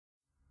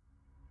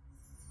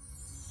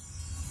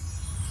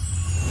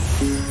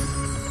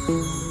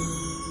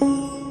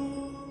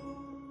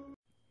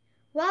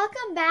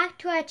Welcome back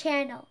to our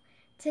channel.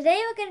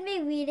 Today we're going to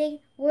be reading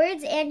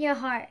Words and Your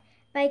Heart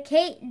by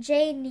Kate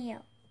J.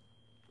 Neal.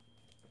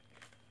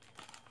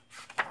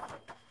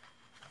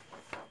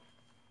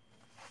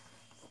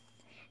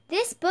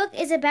 This book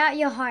is about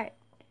your heart,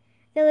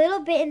 the little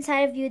bit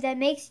inside of you that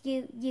makes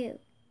you, you.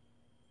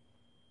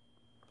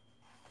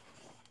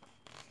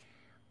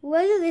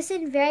 Will you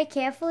listen very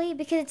carefully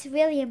because it's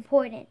really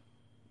important?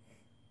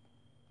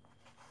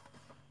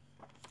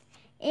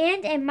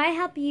 And it might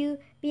help you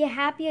be a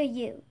happier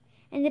you,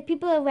 and the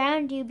people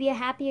around you be a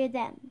happier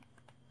them.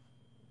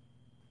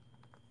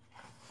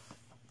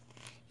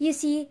 You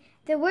see,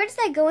 the words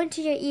that go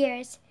into your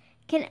ears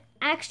can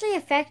actually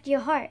affect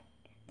your heart,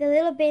 the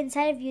little bit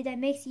inside of you that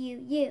makes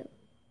you, you.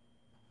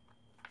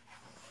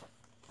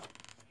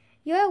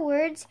 Your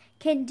words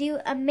can do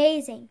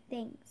amazing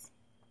things.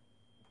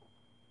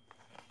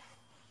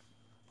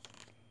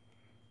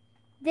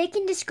 They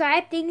can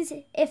describe things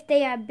if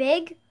they are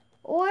big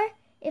or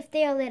if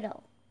they are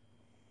little.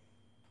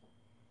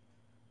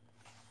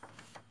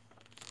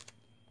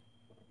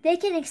 They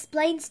can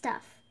explain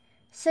stuff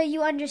so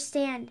you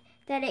understand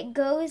that it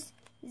goes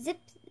zip,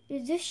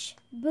 zoosh,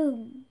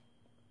 boom.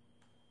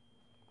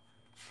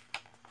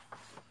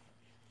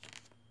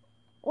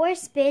 Or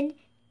spin,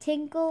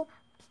 tinkle,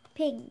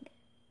 ping.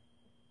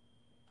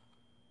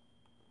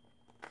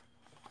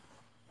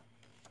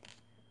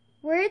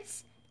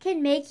 Words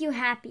can make you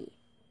happy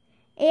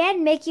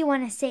and make you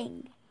want to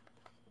sing.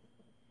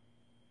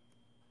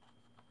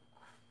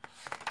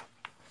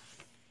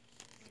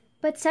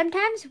 But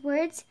sometimes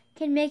words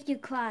can make you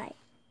cry.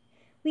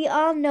 We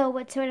all know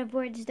what sort of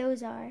words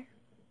those are.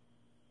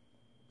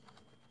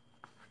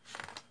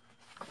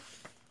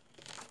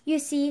 You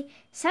see,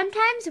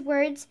 sometimes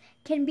words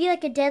can be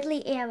like a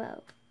deadly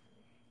arrow.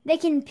 They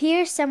can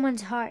pierce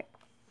someone's heart,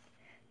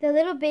 the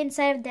little bit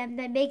inside of them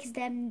that makes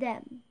them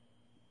them.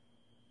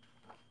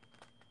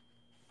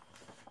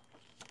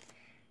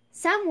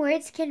 Some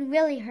words can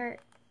really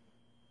hurt.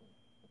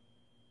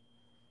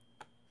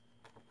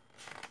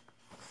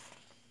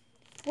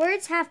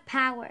 Words have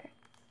power.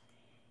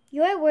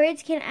 Your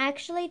words can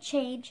actually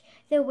change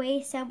the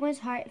way someone's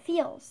heart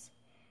feels,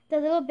 the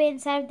little bit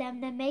inside of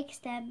them that makes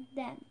them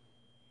them.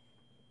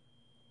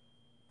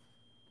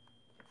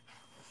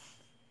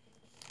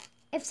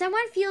 If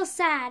someone feels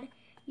sad,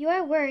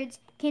 your words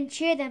can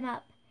cheer them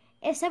up.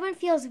 If someone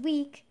feels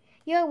weak,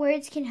 your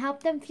words can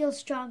help them feel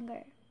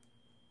stronger.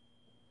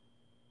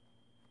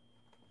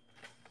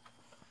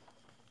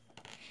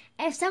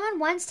 If someone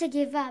wants to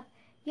give up,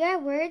 your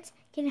words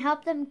can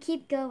help them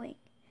keep going.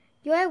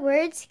 Your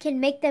words can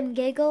make them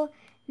giggle,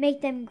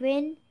 make them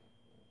grin,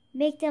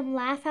 make them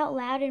laugh out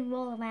loud and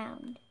roll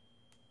around.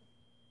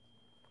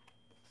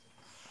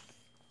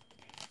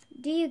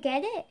 Do you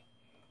get it?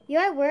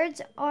 Your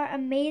words are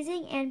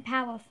amazing and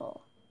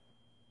powerful.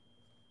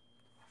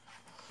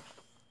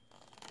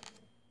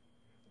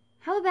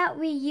 How about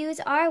we use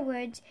our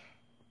words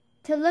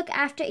to look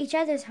after each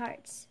other's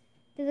hearts,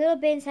 the little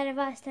bit inside of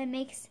us that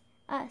makes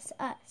us,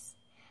 us.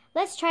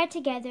 Let's try it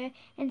together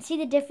and see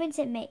the difference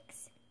it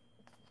makes.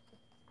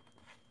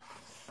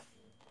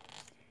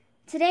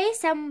 Today,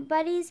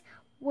 somebody's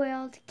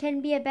world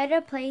can be a better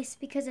place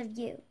because of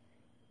you.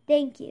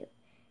 Thank you.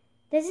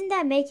 Doesn't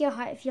that make your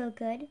heart feel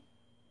good?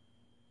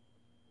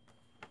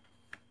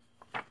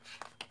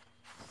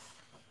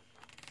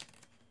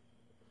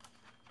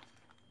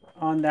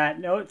 On that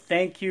note,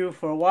 thank you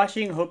for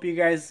watching. Hope you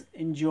guys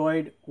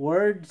enjoyed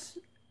Words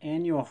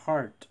and Your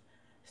Heart.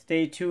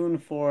 Stay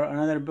tuned for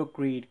another book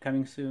read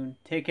coming soon.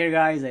 Take care,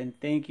 guys, and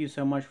thank you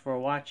so much for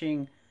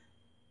watching.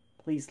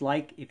 Please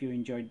like if you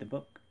enjoyed the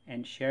book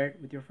and share it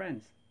with your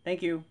friends.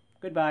 Thank you.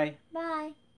 Goodbye. Bye.